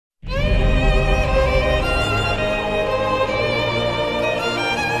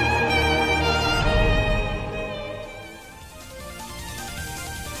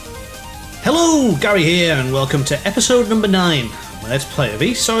Hello, Gary here, and welcome to episode number 9. Let's play of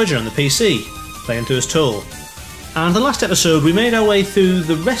East Origin on the PC, playing through as Toal. And in the last episode we made our way through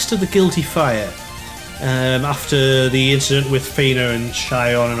the rest of the Guilty Fire, after the incident with Fina and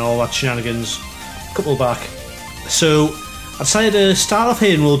Shion and all that shenanigans a couple back. So I decided to start off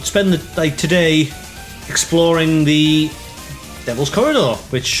here and we'll spend today exploring the Devil's Corridor,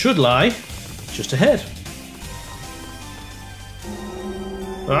 which should lie just ahead.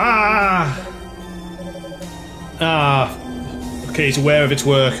 Okay, he's aware of its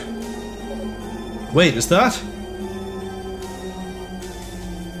work. Wait, is that?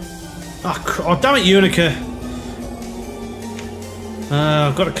 Oh damn it, Yunica!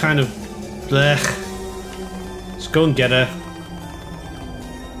 I've got to kind of... Blech. Let's go and get her.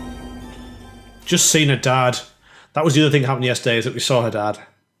 Just seen her dad. That was the other thing that happened yesterday, is that we saw her dad.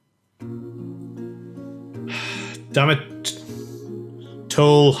 Damn it.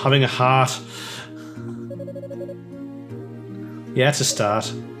 Toal having a heart. Yeah, it's a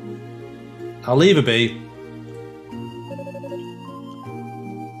start. I'll leave her be.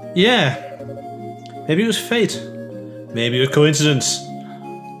 Yeah. Maybe it was fate. Maybe it was coincidence.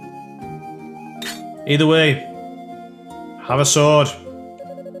 Either way, have a sword.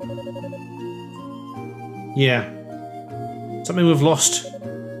 Yeah. Something we've lost.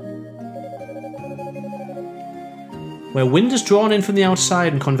 Where wind is drawn in from the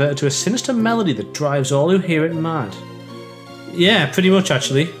outside and converted to a sinister melody that drives all who hear it mad. Yeah, pretty much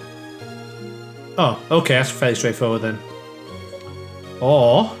actually. Oh, okay, that's fairly straightforward then.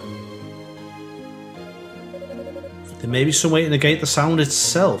 Or there may be some way to negate the sound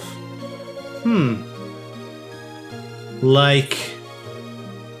itself. Like...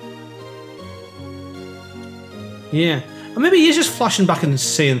 Yeah. Or maybe he's just flashing back and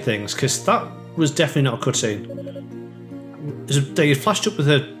seeing things, because that was definitely not a cutscene. They flashed up with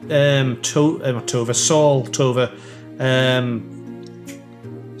a Saul Tova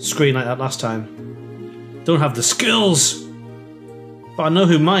screen like that last time. Don't have the skills, but I know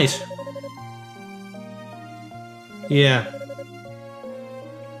who might. Yeah.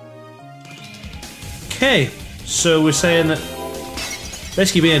 Okay, so we're saying that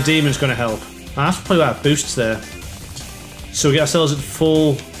basically being a demon is going to help. I have to play out boosts there, so we get ourselves at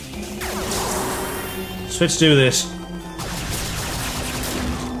full. So let's do this.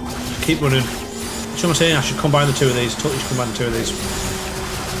 Keep running. That's what I'm saying, I should combine the two of these. Totally should combine the two of these.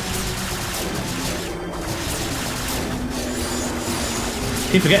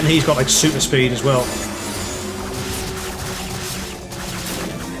 Keep forgetting he's got like super speed as well.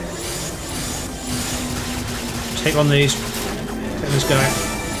 Take on these. Take this guy.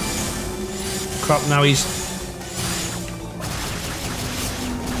 Crap, now he's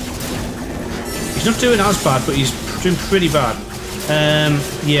not doing as bad, but he's doing pretty bad.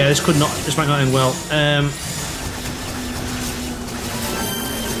 Yeah, this might not end well.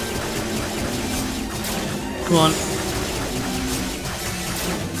 Come on.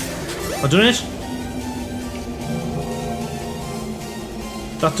 I've done it.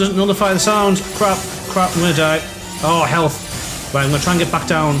 That doesn't nullify the sound. Crap, I'm gonna die. Oh, health. Right, I'm gonna try and get back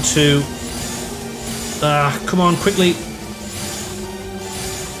down to... come on, quickly.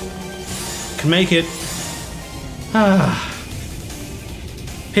 Can make it.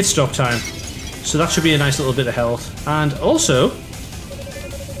 Pit stop time. So that should be a nice little bit of health. And also,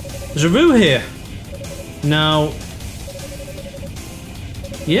 there's a Roo here. Now,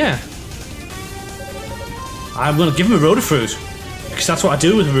 yeah. I'm going to give him a Rotor Fruit, because that's what I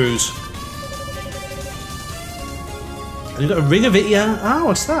do with Roos. And you've got a Ring of it, yeah. Ah,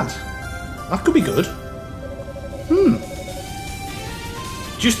 what's that? That could be good.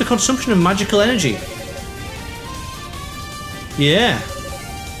 Reduce the consumption of magical energy. Yeah.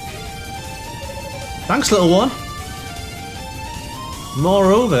 Thanks, little one.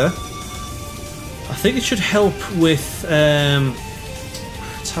 Moreover, I think it should help with...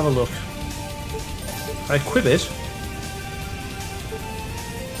 let's have a look. If I equip it,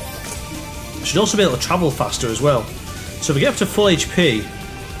 I should also be able to travel faster as well. So if we get up to full HP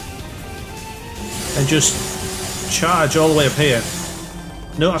and just charge all the way up here.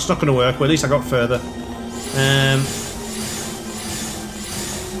 No, that's not going to work, but at least I got further.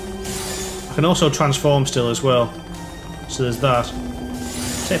 I can also transform still as well. So there's that.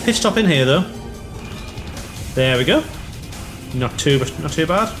 Take a pit stop in here though. There we go. Not too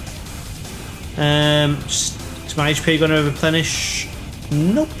bad. Is my HP going to replenish?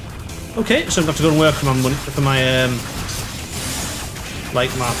 Nope. Okay, so I'm going to have to go and work for my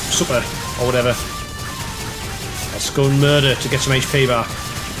like my supper or whatever. Let's go and murder to get some HP back.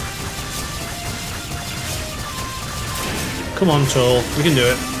 Come on, Toal, we can do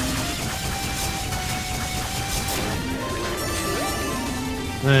it.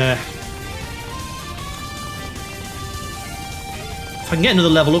 If I can get another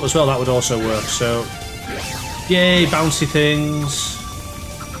level up as well, that would also work. So, yay, bouncy things.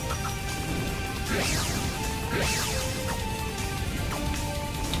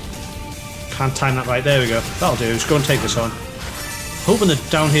 Can't time that right. There we go. That'll do. Just go and take this on. Hoping that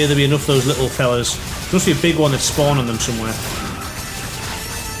down here there'll be enough of those little fellas. There must be a big one that's spawned on them somewhere.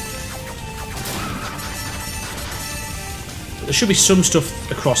 But there should be some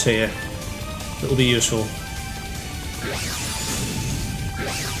stuff across here that'll be useful.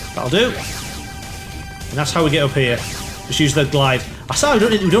 That'll do. And that's how we get up here. Just use the glide. I saw we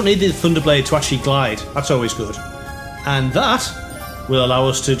don't need the Thunderblade to actually glide. That's always good. And that will allow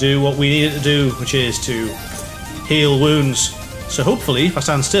us to do what we need it to do, which is to heal wounds. So hopefully, if I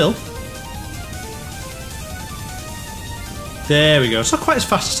stand still... There we go. It's not quite as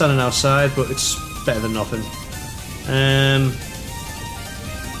fast as standing outside, but it's better than nothing.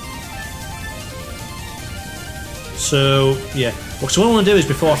 So, yeah. So what I want to do is,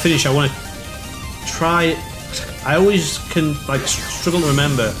 before I finish, I want to try... I always can, like, struggle to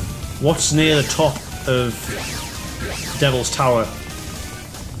remember what's near the top of Devil's Tower.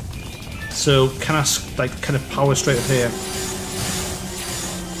 So, can I, like, kind of power straight up here?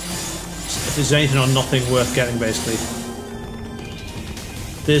 If there's anything or nothing worth getting, basically.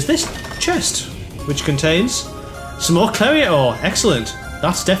 There's this chest, which contains some more Clariot ore. Excellent.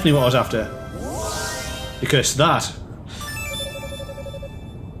 That's definitely what I was after. Because that...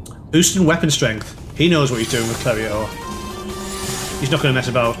 Boosting weapon strength. He knows what he's doing with Clariot ore. He's not going to mess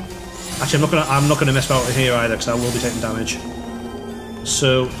about. Actually, I'm not going to mess about in here either, because I will be taking damage.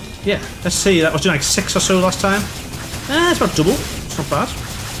 So, yeah. Let's see. That was doing like 6 or so last time. It's about double. It's not bad.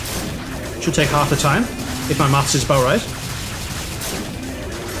 Should take half the time, if my maths is about right.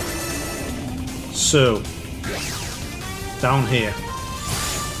 So, down here.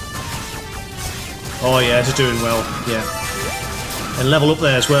 Oh yeah, it's doing well, yeah. And level up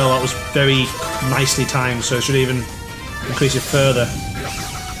there as well, that was very nicely timed, so it should even increase it further.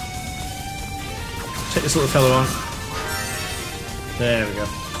 Take this little fella on. There we go.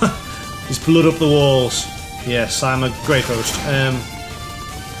 He's blood up the walls. Yes, I'm a great host.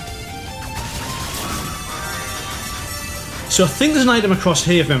 So I think there's an item across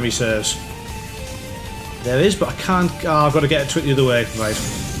here if memory serves. There is, but I can't... Oh, I've got to get to it the other way. Right.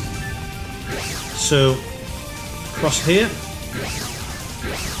 So, across here.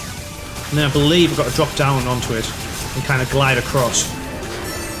 And then I believe I've got to drop down onto it and kind of glide across.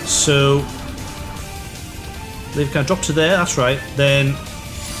 So, I believe I can drop to there, that's right. Then,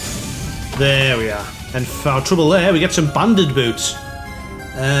 there we are. And for our trouble there, we get some banded boots.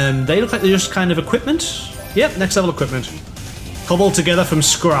 They look like they're just kind of equipment. Yep, next level equipment. Cobbled together from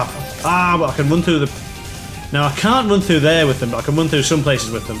scrap. Ah, but I can run through the... Now, I can't run through there with them, but I can run through some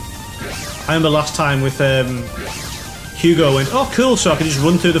places with them. I remember last time with Hugo went, oh cool, so I can just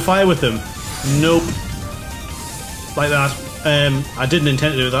run through the fire with them. Nope. Like that. I didn't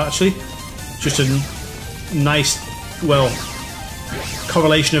intend to do that, actually. Just a nice, well,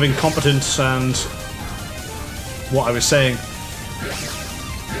 correlation of incompetence and what I was saying.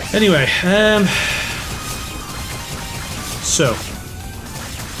 Anyway, so...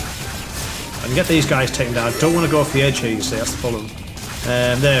 I can get these guys taken down. I don't want to go off the edge here, you see, that's the problem.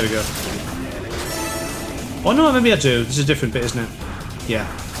 There we go. Oh no, maybe I do. This is a different bit, isn't it? Yeah.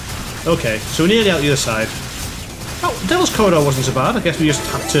 Okay, so we're nearly out the other side. Oh, Devil's Corridor wasn't so bad. I guess we just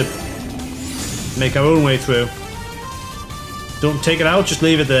had to make our own way through. Don't take it out, just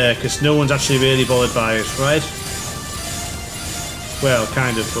leave it there, because no one's actually really bothered by it, right? Well,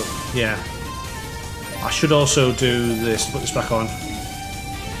 kind of, but yeah. I should also do this, put this back on.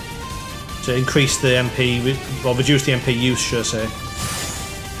 To increase the MP, or reduce the MP use, should I say.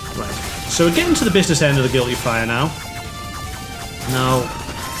 Right. So we're getting to the business end of the Guilty Fire now. Now,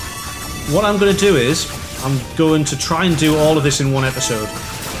 what I'm going to do is, I'm going to try and do all of this in one episode. I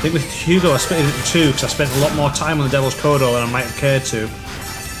think with Hugo I split it into 2, because I spent a lot more time on the Devil's Corridor than I might have cared to.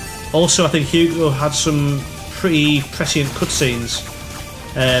 Also, I think Hugo had some pretty prescient cutscenes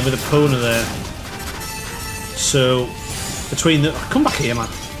with a Pona there. So, between the... Come back here, man.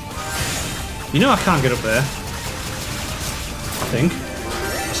 You know I can't get up there. I think. I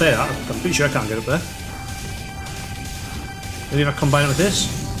say that, I'm pretty sure I can't get up there. Maybe if I combine it with this?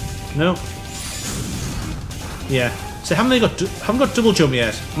 No. Yeah. So haven't got double jump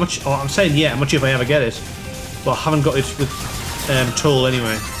yet. I'm saying yeah, I'm not sure if I ever get it. But I haven't got it with Toal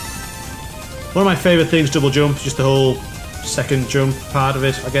anyway. One of my favourite things, double jump, just the whole second jump part of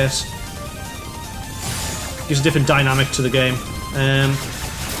it, I guess. Gives a different dynamic to the game.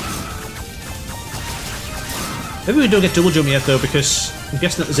 Maybe we don't get double jump yet though, because I'm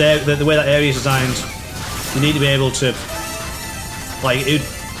guessing that the way that area is designed, you need to be able to, like,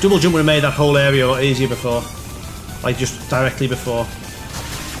 double jump would have made that whole area a lot easier before, like just directly before.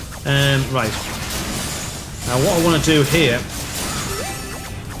 Right. Now what I want to do here,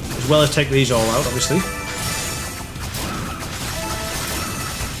 as well as take these all out, obviously.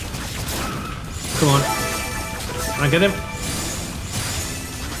 Come on. Can I get him?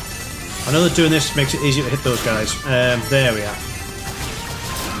 I know that doing this makes it easier to hit those guys. There we are.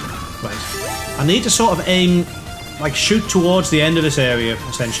 Right. I need to sort of aim, like shoot towards the end of this area,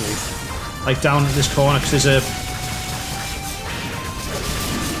 essentially. Like down this corner, because there's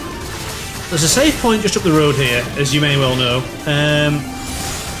a save point just up the road here, as you may well know.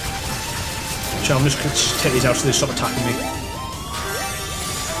 So I'm just going to take these out so they stop attacking me.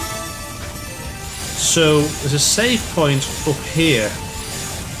 So there's a save point up here.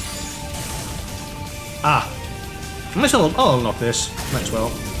 Ah, I'll unlock this. Might as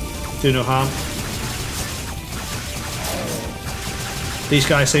well. Do no harm. These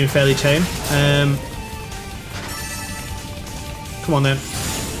guys seem fairly tame. Come on then.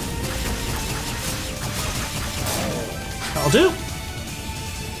 That'll do.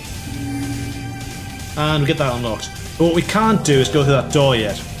 And we get that unlocked. But what we can't do is go through that door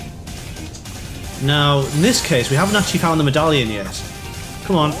yet. Now, in this case, we haven't actually found the medallion yet.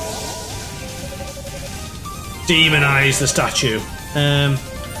 Come on. Demonize the statue.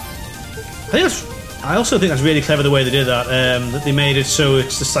 I also think that's really clever the way they did that. That they made it so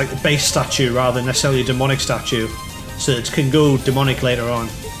it's just like a base statue rather than necessarily a demonic statue, so it can go demonic later on.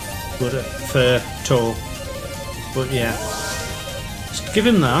 But for Toal. But yeah, just give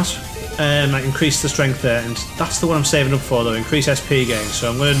him that. Like increase the strength there, and that's the one I'm saving up for though. Increase SP gain. So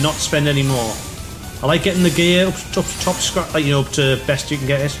I'm going to not spend any more. I like getting the gear up top, like, you know, up to best you can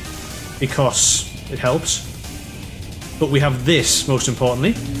get it, because it helps. But we have this, most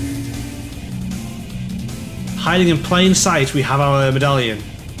importantly. Hiding in plain sight, we have our medallion.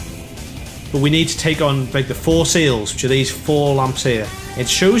 But we need to take on like the 4 seals, which are these 4 lamps here. It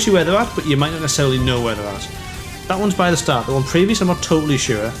shows you where they're at, but you might not necessarily know where they're at. That one's by the start. The one previous, I'm not totally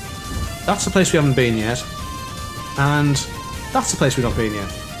sure. That's the place we haven't been yet. And that's the place we've not been yet.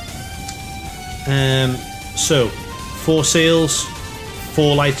 So, 4 seals,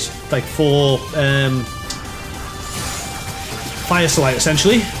 4 lights, like 4 fire to light,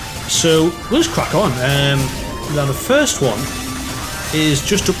 essentially. So we'll just crack on. Now the first one is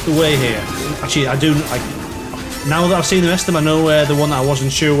just up the way here. Actually, now that I've seen the rest of them, I know where the one that I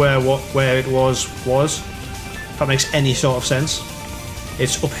wasn't sure where it was. If that makes any sort of sense.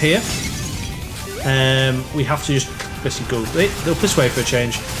 It's up here. We have to just basically go up this way for a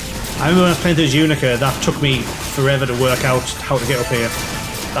change. I remember when I was playing through Yunica, that took me forever to work out how to get up here.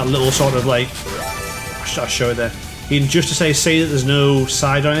 That little sort of like, I'll show it there. You can just to see that there's no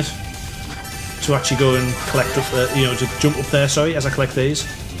side on it to actually go and collect up the, you know, to jump up there, sorry, as I collect these.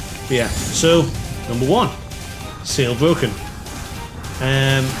 But yeah, so number 1, seal broken.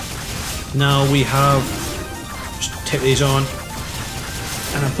 Now we have, just take these on,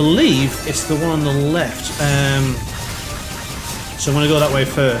 and I believe it's the one on the left. So I'm going to go that way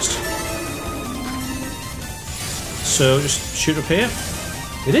first. So just shoot up here.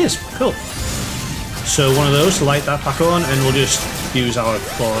 It is, cool. So one of those to light that back on, and we'll just use our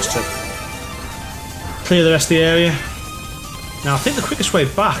claws to clear the rest of the area. Now I think the quickest way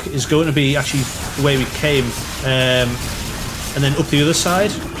back is going to be actually the way we came, and then up the other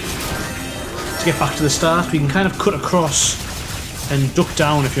side to get back to the start. We can kind of cut across and duck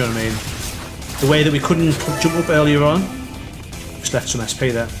down, if you know what I mean. The way that we couldn't jump up earlier on. Just left some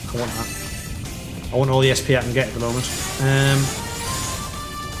SP there. I want that. I want all the SP I can get at the moment.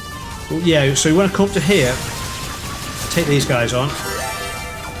 Well, yeah, so we want to come up to here. Take these guys on.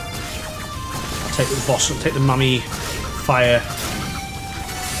 I'll take the boss. I'll take the mummy fire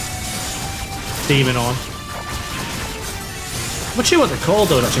demon on. I'm not sure what they're called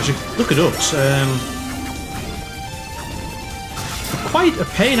though. Actually, I should look it up. It's, quite a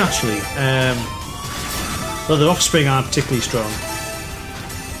pain actually. Though the offspring aren't particularly strong.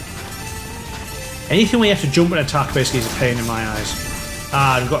 Anything where you have to jump and attack basically is a pain in my eyes.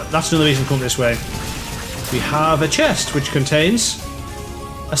 That's another reason to come this way. We have a chest which contains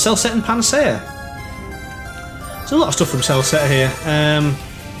a cell-setting panacea. There's a lot of stuff from cell-setter here.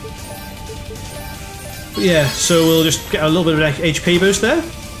 But yeah, so we'll just get a little bit of an HP boost there.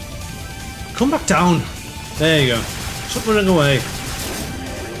 Come back down. There you go. Stop running away.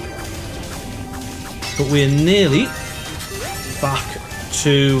 But we're nearly back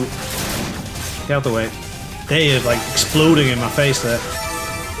to... Get out of the way. They are like exploding in my face there.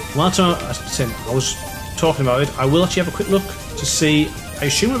 Last time I was talking about it, I will actually have a quick look to see. I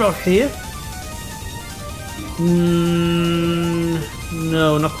assume about here?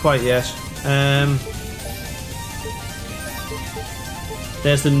 No, not quite yet.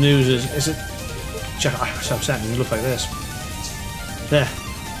 There's the news. Is it? Check. I'm saying it looks like this. There.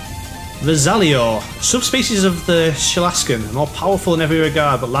 The Zalior, subspecies of the Shelaskan, more powerful in every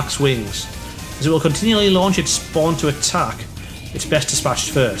regard but lacks wings. As it will continually launch its spawn to attack, it's best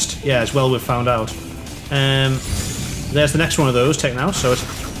dispatched first. Yeah, as well we've found out. There's the next one of those, take now, so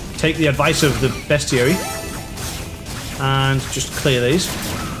take the advice of the bestiary and just clear these.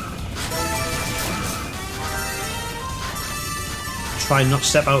 Try not to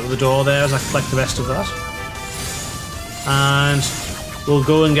step out of the door there as I collect the rest of that. And we'll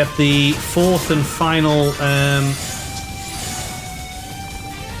go and get the fourth and final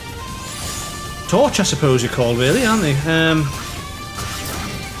torch, I suppose you're called, really, aren't they?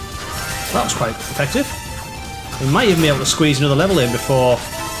 That was quite effective. We might even be able to squeeze another level in before...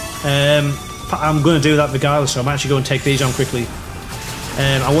 I'm going to do that regardless, so I'm actually going to take these on quickly.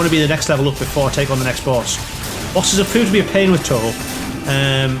 I want to be the next level up before I take on the next boss. Bosses have proved to be a pain with Toal.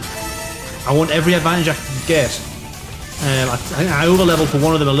 I want every advantage I can get. I think I over-leveled for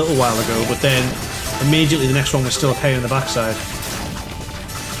one of them a little while ago, but then immediately the next one was still a pain in the backside.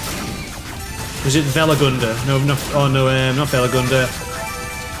 Was it Velagunda? No, not Velagunda.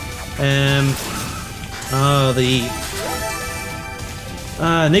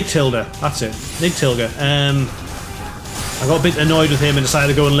 Nigtilda. That's it. Nigtilda. I got a bit annoyed with him and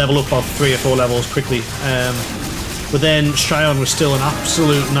decided to go and level up about 3 or 4 levels quickly. But then Strion was still an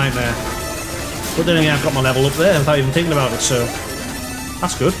absolute nightmare. But then again, I've got my level up there without even thinking about it, so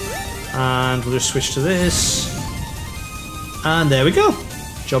that's good. And we'll just switch to this. And there we go.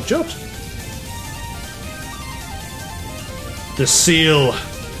 Job jobbed. The seal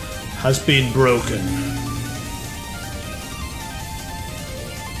has been broken.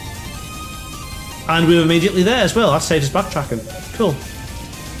 And we were immediately there as well. That saved us backtracking. Cool.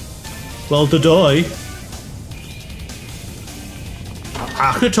 Well, Dodoy.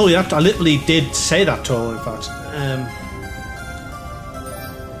 I could have told you that. I literally did say that to her, in fact.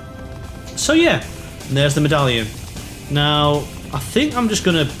 So yeah, and there's the medallion. Now, I think I'm just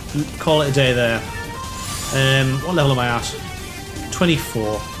going to call it a day there. What level am I at?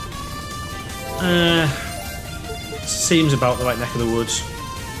 24. Seems about the right neck of the woods.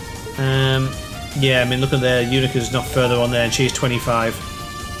 Yeah, I mean, look at there. Unica's not further on there, and she's 25.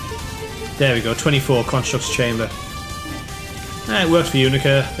 There we go, 24, Construct's Chamber. It works for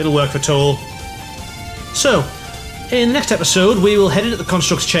Yunica, it'll work for Toal. So, in the next episode, we will head into the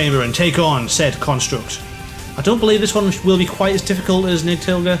Construct's Chamber and take on said Construct. I don't believe this one will be quite as difficult as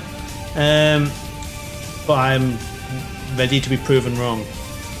Nigtilda, but I'm ready to be proven wrong.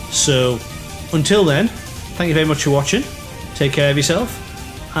 So, until then, thank you very much for watching, take care of yourself,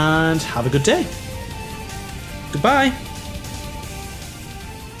 and have a good day. Goodbye!